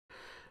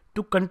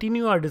To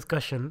continue our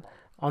discussion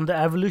on the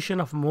evolution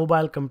of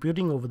mobile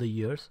computing over the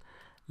years,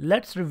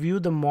 let's review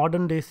the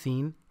modern day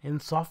scene in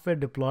software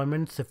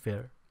deployment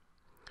sphere.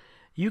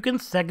 You can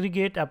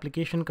segregate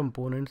application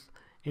components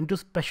into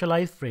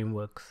specialized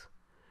frameworks.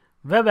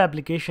 Web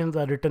applications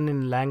are written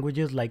in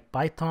languages like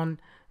Python,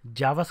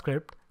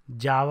 JavaScript,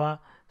 Java,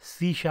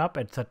 C#,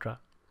 etc.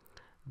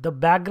 The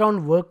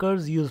background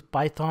workers use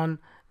Python,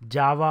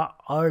 Java,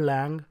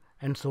 Erlang,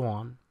 and so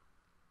on.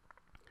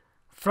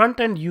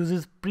 Front-end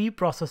uses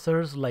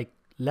preprocessors like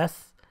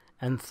less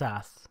and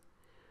sass.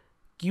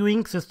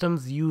 Queuing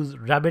systems use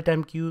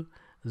RabbitMQ,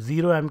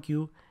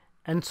 ZeroMQ,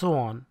 and so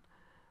on,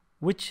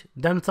 which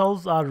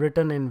themselves are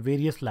written in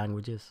various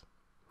languages.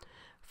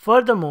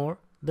 Furthermore,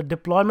 the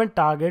deployment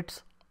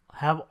targets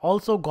have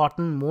also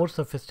gotten more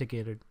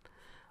sophisticated.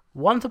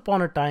 Once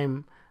upon a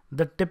time,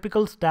 the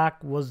typical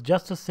stack was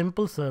just a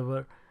simple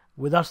server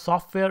with our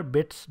software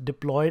bits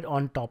deployed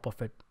on top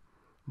of it.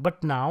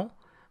 But now,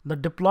 the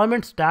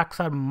deployment stacks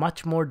are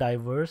much more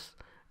diverse,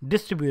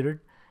 distributed,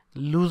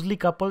 loosely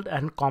coupled,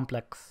 and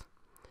complex.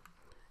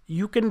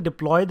 You can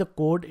deploy the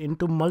code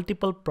into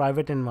multiple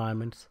private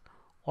environments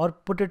or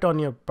put it on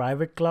your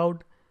private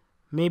cloud,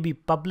 maybe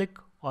public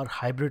or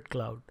hybrid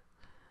cloud.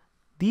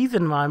 These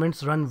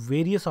environments run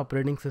various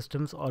operating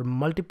systems or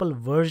multiple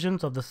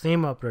versions of the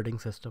same operating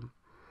system.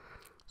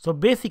 So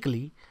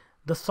basically,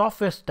 the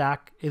software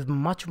stack is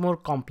much more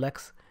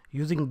complex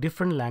using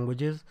different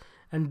languages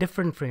and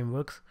different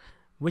frameworks,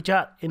 which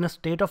are in a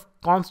state of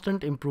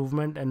constant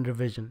improvement and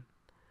revision.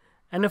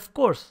 And of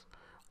course,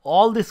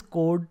 all this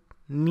code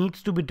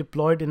needs to be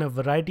deployed in a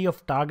variety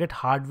of target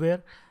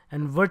hardware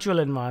and virtual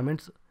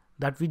environments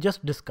that we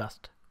just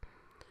discussed.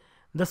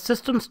 The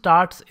system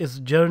starts its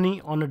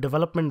journey on a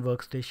development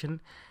workstation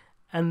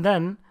and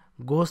then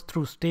goes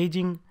through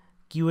staging,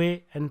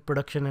 QA, and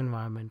production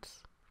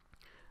environments.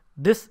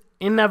 This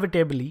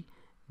inevitably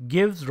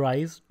gives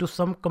rise to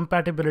some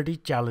compatibility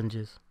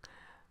challenges.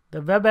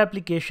 The web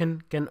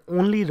application can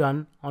only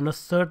run on a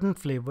certain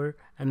flavor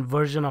and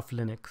version of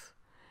Linux,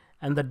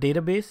 and the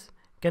database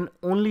can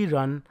only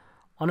run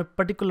on a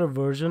particular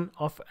version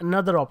of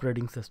another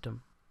operating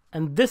system.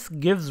 And this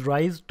gives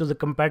rise to the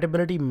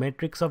compatibility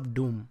matrix of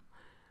doom,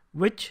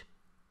 which,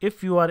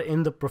 if you are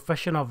in the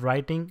profession of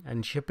writing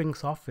and shipping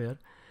software,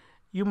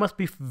 you must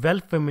be well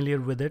familiar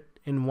with it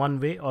in one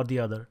way or the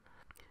other.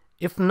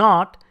 If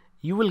not,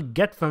 you will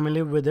get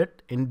familiar with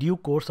it in due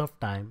course of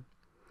time.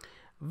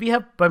 We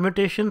have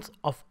permutations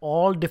of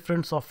all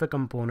different software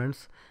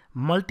components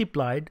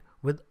multiplied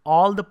with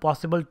all the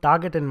possible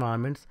target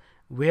environments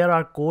where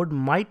our code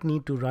might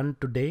need to run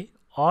today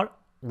or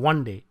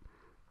one day.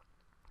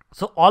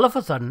 So all of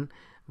a sudden,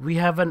 we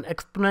have an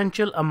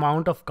exponential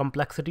amount of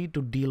complexity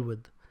to deal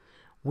with.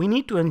 We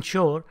need to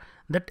ensure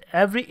that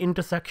every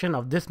intersection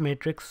of this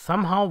matrix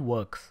somehow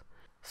works.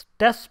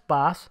 Tests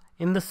pass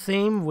in the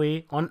same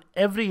way on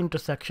every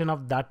intersection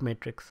of that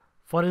matrix.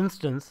 For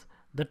instance,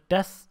 the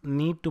tests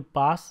need to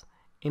pass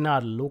in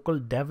our local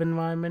dev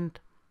environment,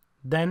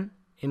 then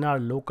in our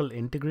local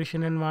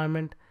integration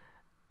environment,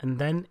 and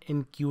then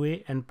in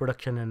QA and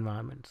production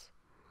environments.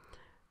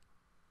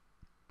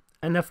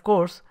 And of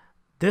course,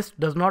 this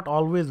does not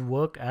always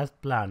work as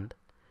planned.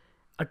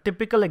 A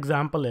typical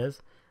example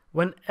is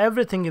when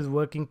everything is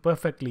working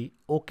perfectly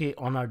okay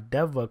on our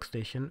dev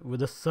workstation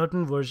with a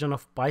certain version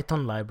of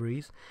Python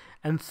libraries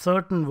and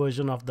certain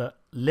version of the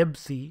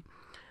libc,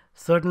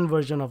 certain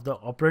version of the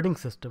operating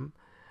system,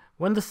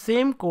 when the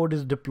same code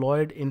is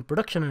deployed in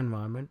production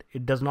environment,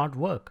 it does not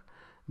work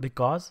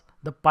because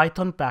the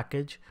Python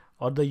package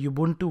or the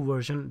Ubuntu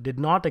version did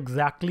not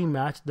exactly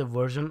match the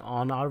version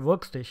on our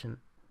workstation.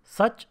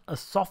 Such a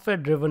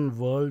software-driven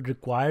world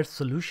requires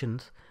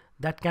solutions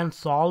that can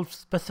solve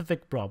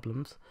specific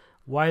problems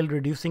while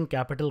reducing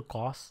capital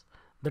costs,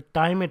 the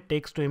time it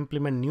takes to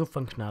implement new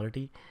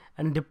functionality,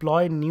 and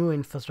deploy new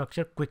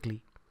infrastructure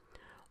quickly.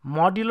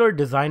 Modular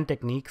design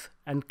techniques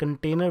and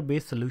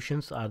container-based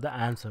solutions are the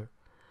answer.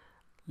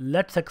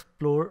 Let's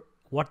explore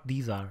what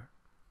these are.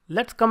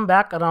 Let's come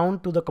back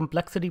around to the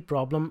complexity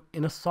problem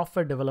in a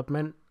software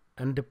development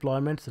and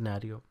deployment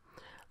scenario.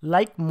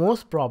 Like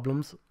most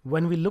problems,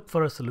 when we look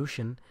for a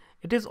solution,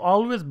 it is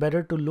always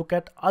better to look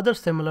at other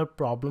similar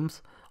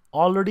problems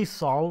already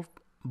solved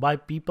by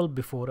people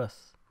before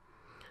us.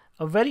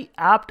 A very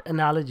apt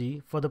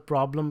analogy for the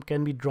problem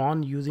can be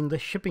drawn using the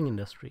shipping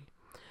industry.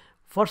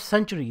 For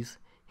centuries,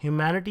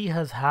 humanity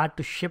has had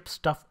to ship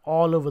stuff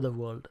all over the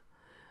world.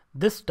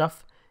 This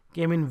stuff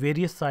came in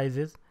various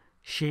sizes,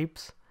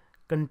 shapes,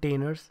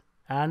 containers,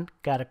 and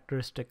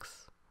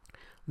characteristics.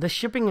 The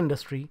shipping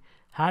industry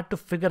had to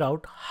figure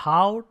out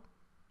how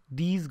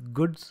these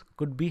goods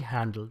could be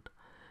handled.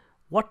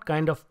 What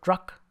kind of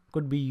truck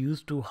could be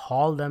used to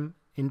haul them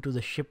into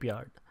the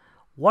shipyard?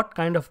 What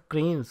kind of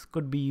cranes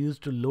could be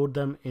used to load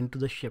them into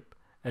the ship,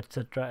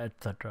 etc.,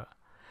 etc.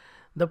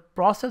 The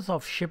process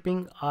of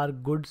shipping our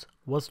goods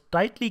was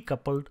tightly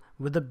coupled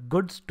with the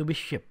goods to be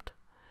shipped.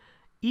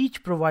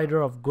 Each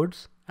provider of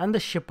goods and the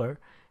shipper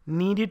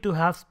needed to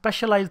have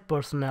specialized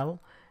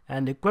personnel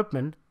and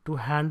equipment to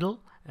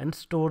handle and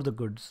store the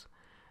goods.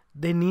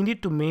 they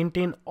needed to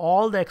maintain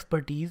all the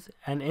expertise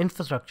and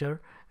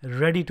infrastructure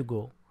ready to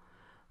go.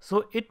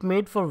 So it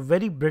made for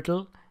very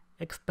brittle,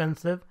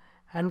 expensive,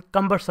 and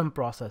cumbersome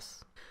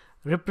process.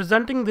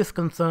 Representing this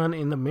concern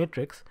in the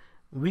matrix,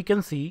 we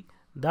can see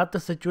that the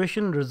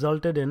situation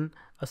resulted in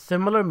a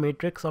similar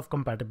matrix of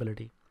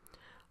compatibility.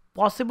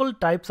 Possible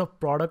types of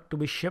product to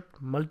be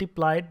shipped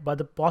multiplied by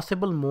the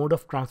possible mode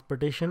of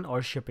transportation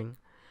or shipping,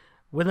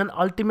 with an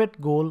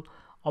ultimate goal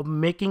of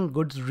making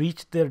goods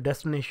reach their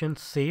destination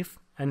safe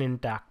and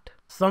intact.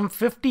 Some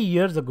 50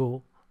 years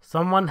ago,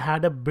 someone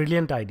had a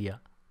brilliant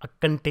idea, a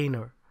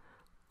container,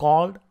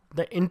 called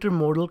the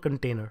intermodal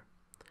container.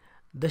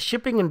 The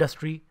shipping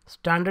industry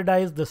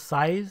standardized the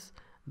size,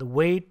 the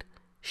weight,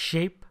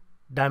 shape,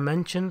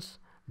 dimensions,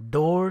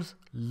 doors,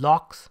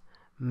 locks,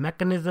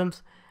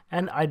 mechanisms,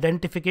 and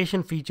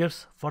identification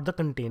features for the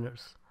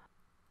containers.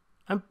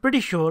 I'm pretty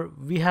sure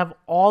we have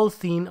all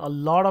seen a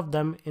lot of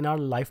them in our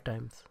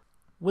lifetimes.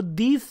 With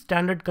these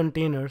standard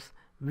containers,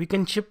 we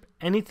can ship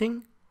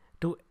anything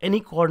to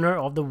any corner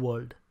of the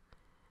world.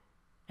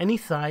 Any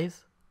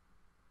size,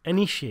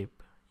 any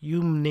shape,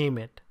 you name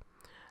it.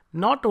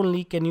 Not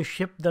only can you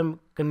ship them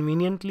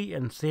conveniently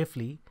and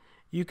safely,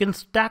 you can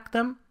stack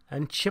them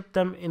and ship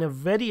them in a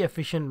very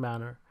efficient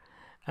manner.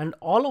 And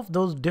all of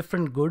those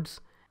different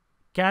goods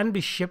can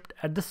be shipped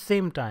at the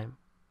same time.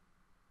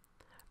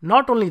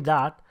 Not only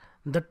that,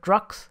 the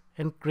trucks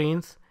and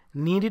cranes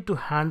needed to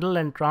handle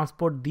and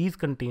transport these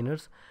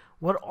containers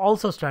were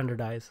also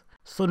standardized,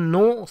 so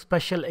no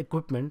special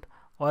equipment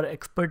or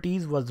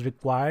expertise was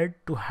required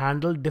to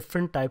handle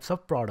different types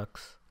of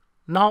products.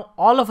 Now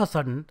all of a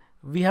sudden,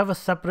 we have a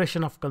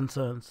separation of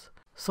concerns.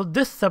 So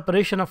this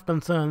separation of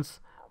concerns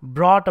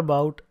brought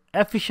about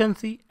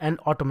efficiency and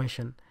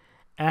automation,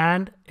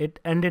 and it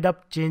ended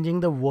up changing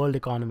the world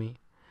economy,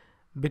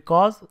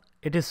 because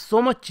it is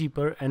so much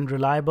cheaper and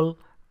reliable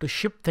to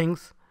ship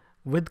things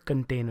with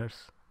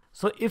containers.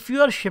 So if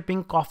you are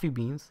shipping coffee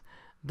beans,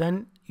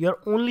 then your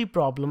only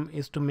problem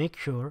is to make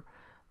sure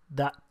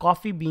that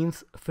coffee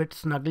beans fit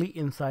snugly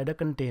inside a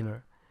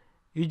container.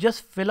 You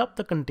just fill up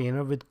the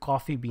container with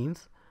coffee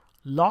beans,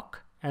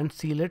 lock and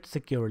seal it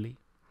securely.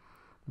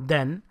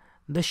 Then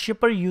the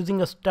shipper,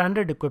 using a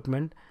standard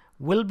equipment,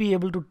 will be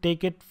able to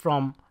take it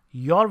from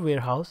your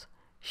warehouse,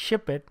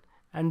 ship it,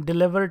 and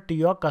deliver it to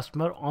your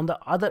customer on the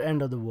other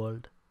end of the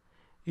world.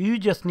 You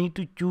just need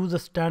to choose a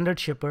standard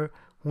shipper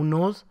who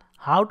knows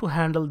how to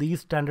handle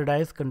these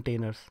standardized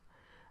containers.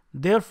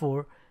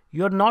 Therefore,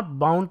 you are not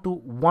bound to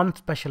one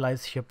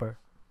specialized shipper.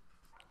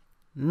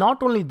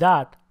 Not only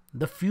that,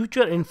 the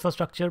future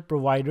infrastructure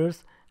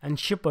providers and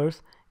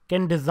shippers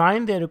can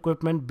design their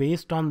equipment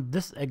based on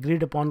this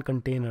agreed upon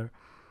container,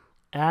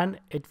 and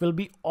it will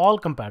be all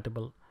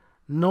compatible.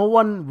 No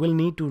one will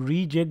need to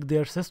rejig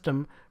their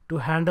system to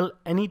handle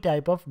any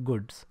type of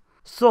goods.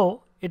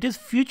 So it is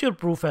future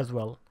proof as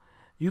well.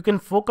 You can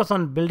focus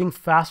on building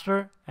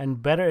faster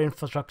and better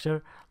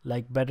infrastructure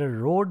like better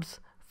roads,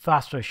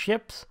 faster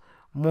ships,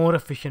 more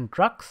efficient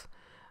trucks,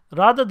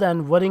 rather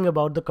than worrying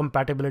about the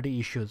compatibility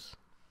issues.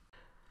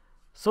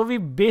 So we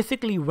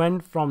basically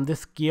went from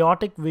this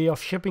chaotic way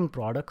of shipping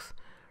products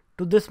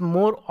to this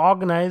more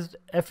organized,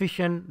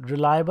 efficient,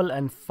 reliable,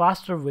 and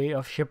faster way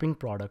of shipping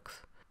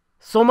products.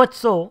 So much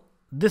so,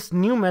 this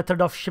new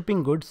method of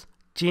shipping goods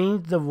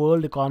changed the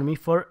world economy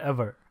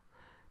forever.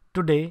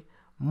 Today,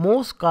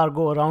 most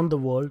cargo around the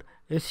world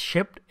is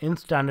shipped in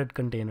standard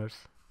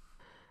containers.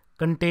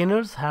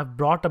 Containers have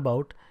brought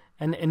about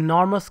an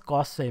enormous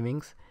cost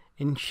savings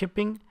in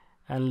shipping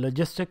and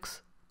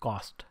logistics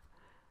cost.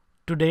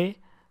 Today,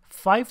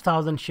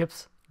 5,000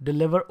 ships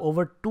deliver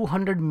over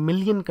 200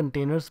 million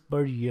containers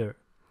per year.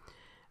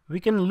 We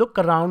can look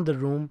around the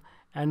room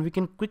and we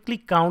can quickly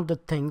count the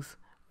things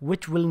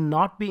which will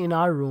not be in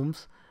our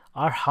rooms,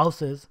 our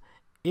houses,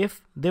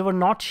 if they were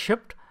not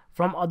shipped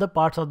from other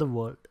parts of the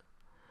world.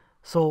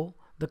 So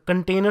the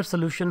container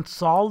solution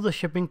solved the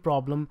shipping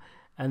problem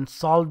and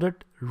solved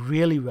it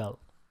really well.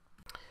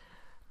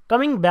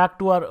 Coming back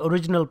to our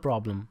original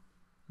problem,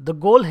 the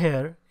goal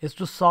here is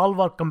to solve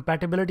our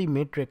compatibility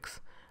matrix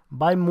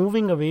by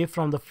moving away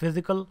from the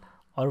physical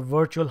or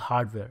virtual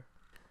hardware.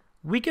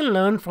 We can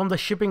learn from the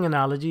shipping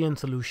analogy and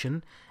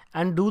solution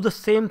and do the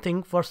same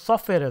thing for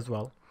software as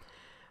well.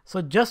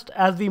 So just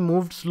as we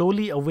moved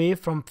slowly away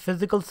from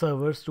physical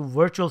servers to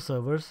virtual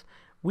servers,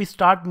 we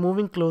start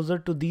moving closer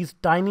to these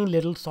tiny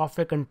little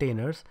software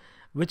containers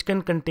which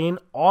can contain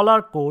all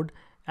our code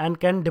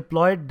and can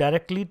deploy it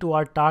directly to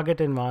our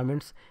target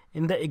environments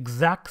in the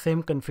exact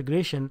same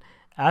configuration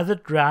as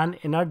it ran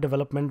in our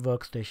development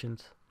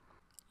workstations.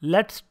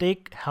 Let's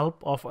take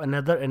help of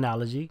another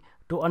analogy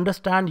to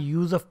understand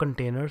use of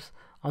containers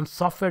on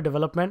software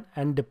development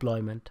and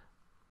deployment.